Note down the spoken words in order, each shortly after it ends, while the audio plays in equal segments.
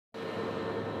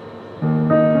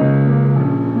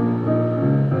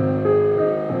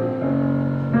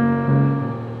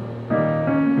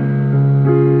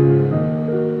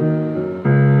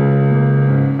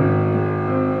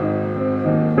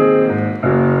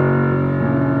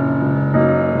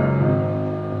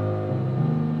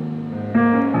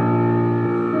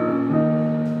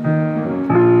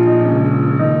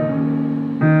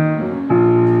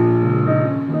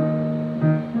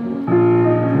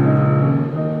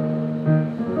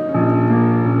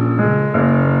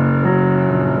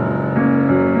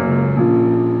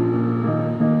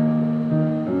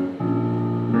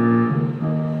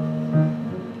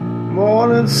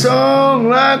song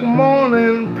like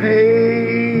morning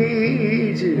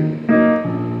pages.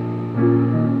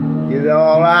 Get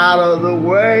all out of the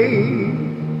way.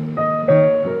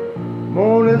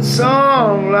 Morning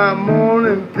song like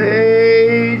morning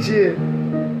pages.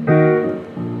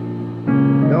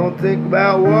 Don't think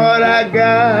about what I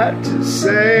got to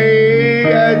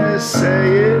say. I just say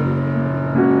it.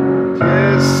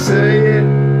 Just say it.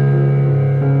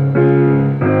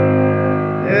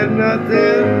 There's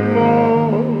nothing more.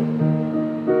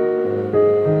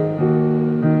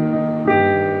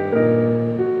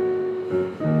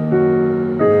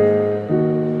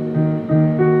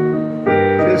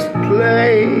 Just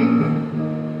play.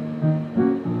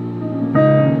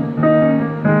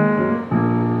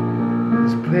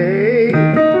 Just play.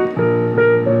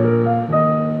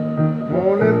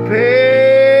 Morning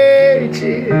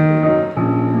pages.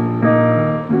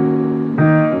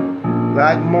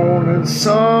 Like morning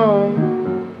song,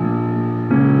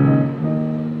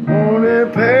 morning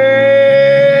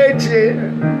pages,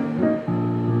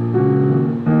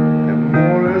 and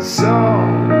morning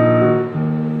song.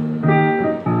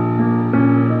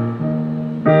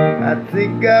 I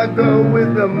think I'll go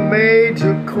with a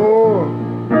major chord,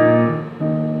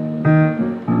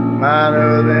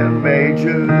 minor than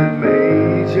major than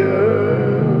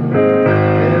major,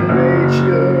 and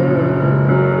major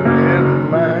and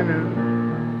minor.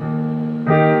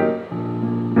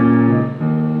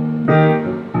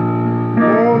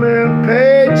 Morning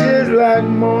pages like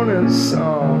morning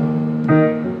song.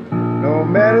 No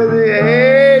matter the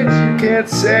age, you can't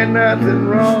say nothing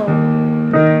wrong.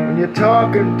 When you're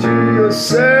talking to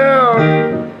yourself,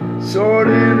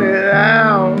 sorting it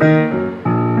out.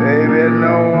 Baby,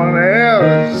 no one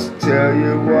else tell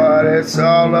you what it's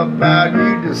all about.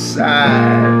 You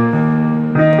decide.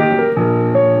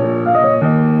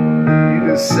 You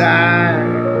decide.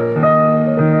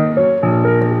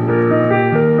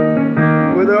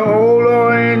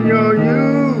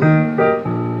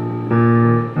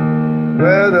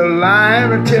 Whether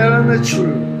lying or telling the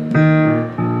truth,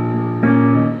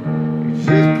 you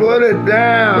just put it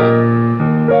down.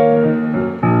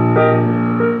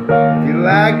 If you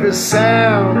like the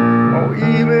sound, or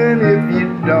even if you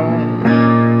don't.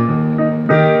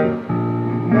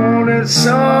 Morning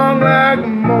song like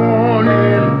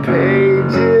morning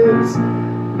pages.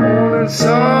 Morning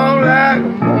song like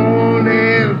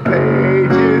morning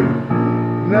pages.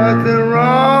 Nothing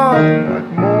wrong like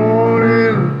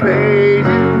morning pages.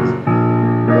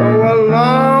 Go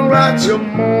along, write your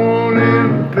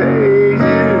morning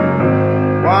pages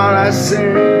while I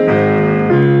sing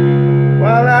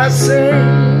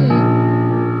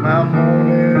my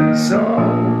morning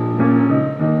song.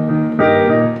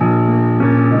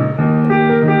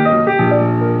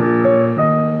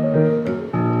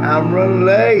 I'm running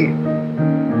late.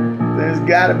 Things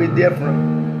gotta be different.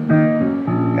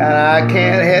 I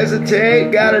can't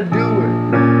hesitate, gotta do it.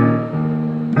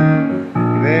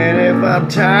 Even if I'm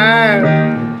tired,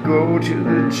 go to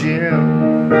the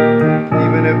gym.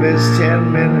 Even if it's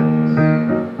 10 minutes,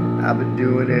 I've been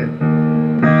doing it.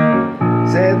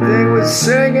 Same thing with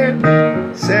singing,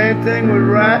 same thing with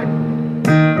writing,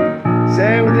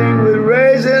 same thing with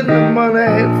raising the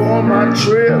money for my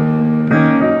trip.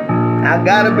 I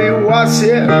gotta be what's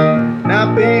here,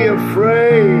 not be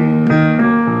afraid.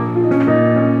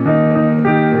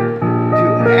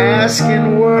 Ask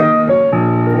and work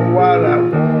for what I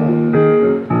want.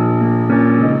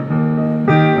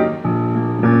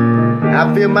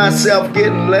 I feel myself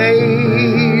getting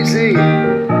lazy,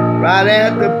 right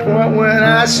at the point when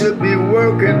I should be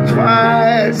working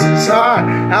twice as hard.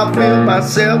 I feel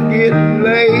myself getting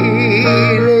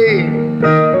lazy,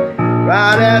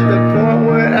 right at the point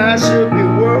when I should be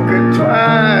working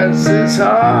twice as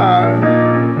hard.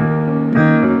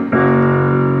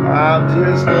 I'm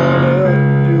just gonna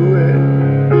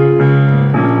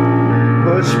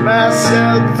push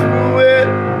myself through it.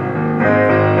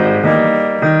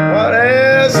 What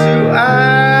else do I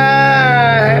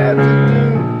have to do?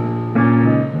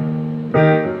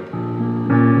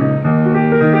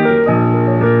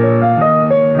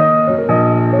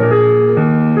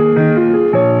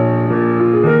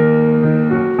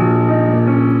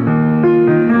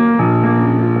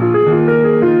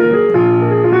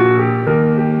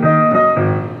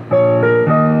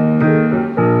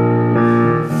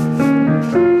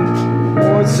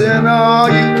 And all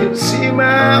you can see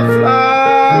my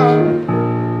flaw.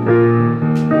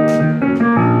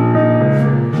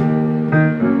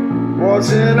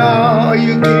 Once and all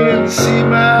you can see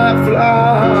my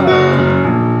flaw.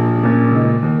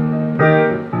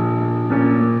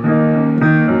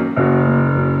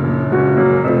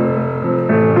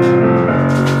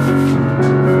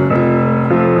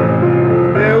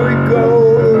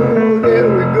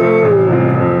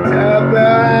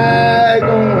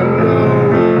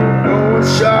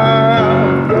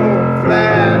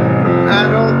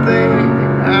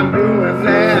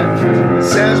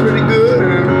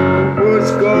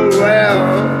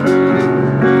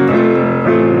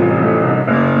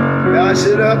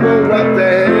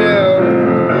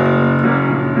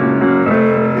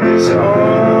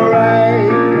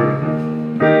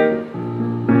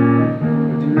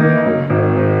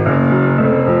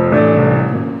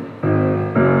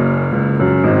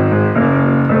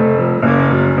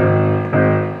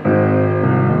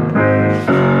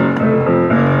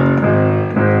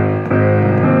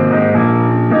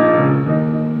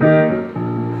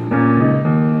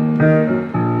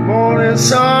 morning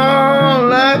song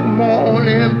like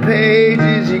morning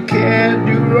pages. You can't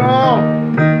do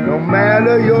wrong, no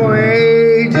matter your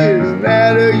ages, no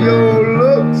matter your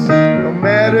looks, no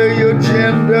matter your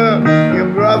gender. You're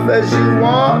rough as you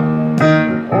want,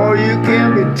 or you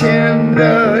can be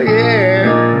tender,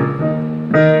 yeah.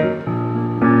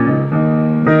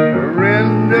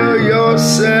 Render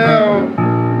yourself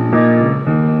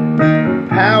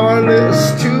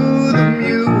powerless to the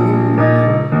muse.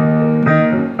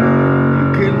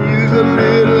 You can use a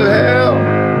little help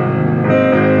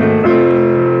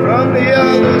from the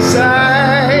other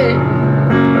side.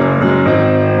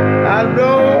 I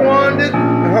don't want to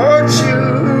hurt you,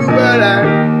 but I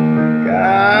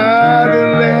gotta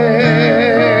let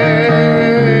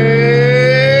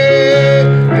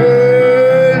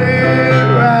it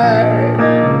ride.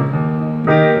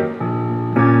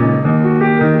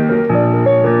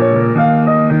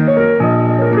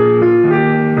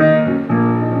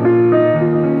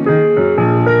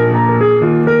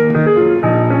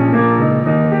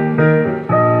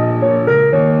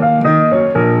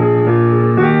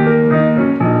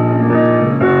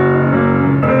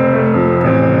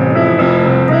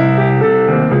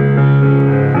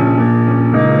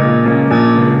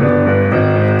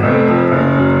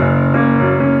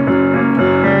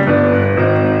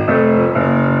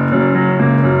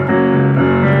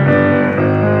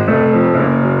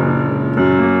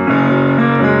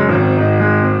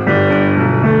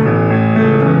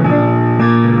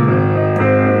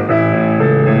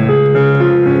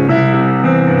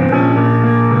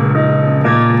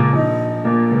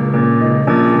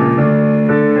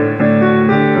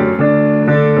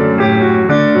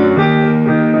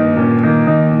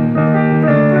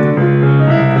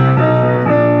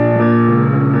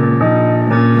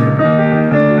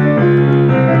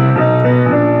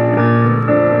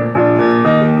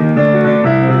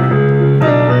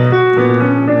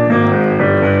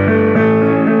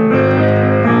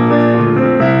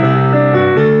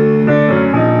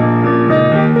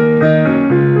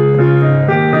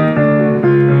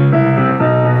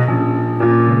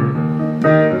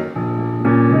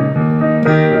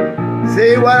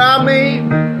 See what I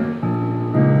mean?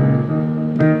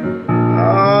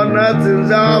 Oh,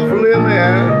 nothing's off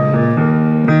limits.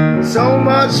 So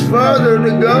much further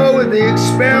to go with the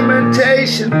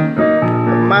experimentation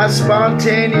of my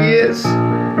spontaneous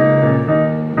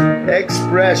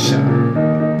expression.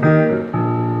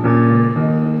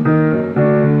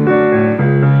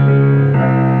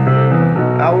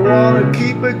 I want to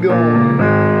keep it going.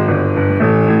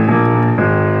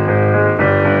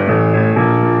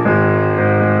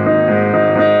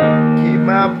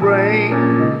 My brain,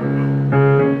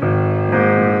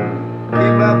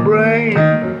 keep my brain,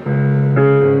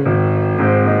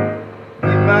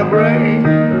 keep my brain a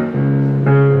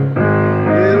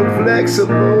little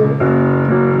flexible.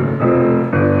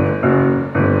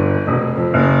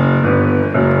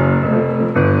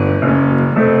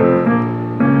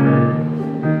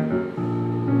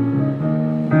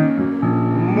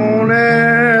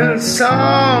 Morning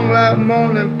song like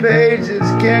morning pages,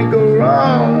 can't go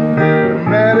wrong. No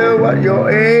matter what your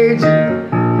age,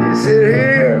 you sit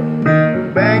here,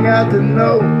 bang out the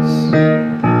notes.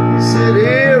 You sit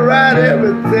here, write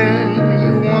everything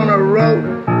you wanna wrote.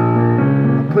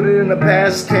 I put it in the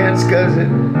past tense cause it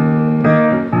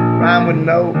rhyme with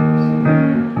notes.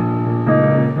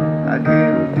 I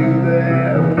can't do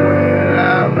that when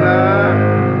I'm not,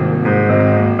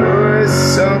 or if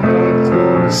someone's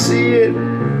gonna see it.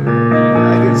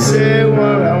 I can say what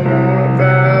I want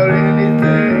about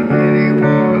anything,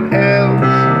 anyone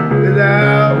else,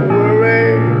 without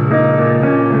worry.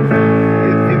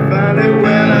 If you find it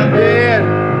when I'm dead,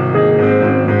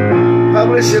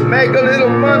 publish it, make a little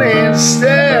money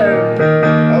instead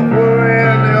of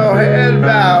worrying your head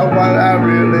about what I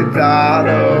really thought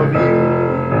of you.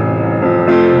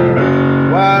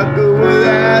 What good would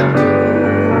that do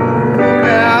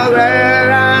now that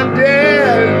I'm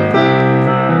dead?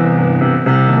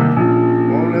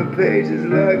 Pages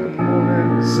like a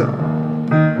morning song,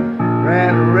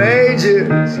 ran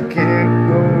rages, you can't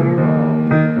go wrong.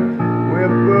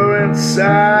 Whimper and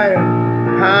sigh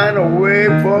and pine away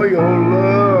for your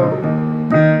love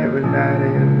every night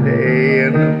and day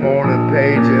in the morning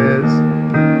pages.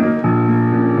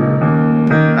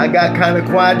 I got kind of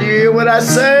quiet, do you hear what I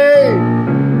say?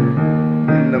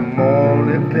 In the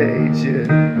morning pages.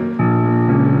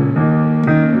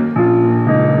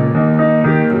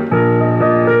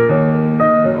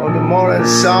 Morning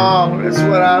song, that's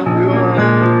what I'm doing.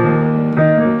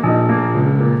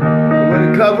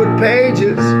 With covered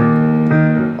pages,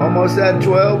 almost at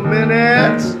 12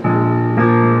 minutes.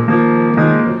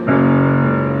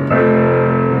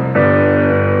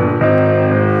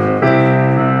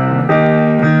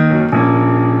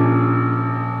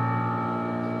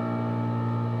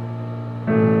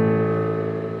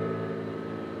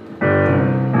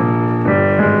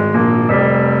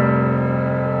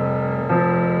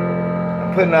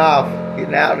 putting off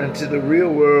getting out into the real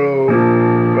world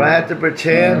where I have to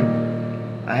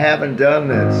pretend I haven't done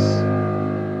this.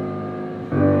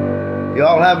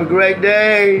 Y'all have a great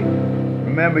day.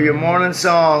 Remember your morning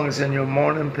songs and your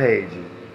morning pages.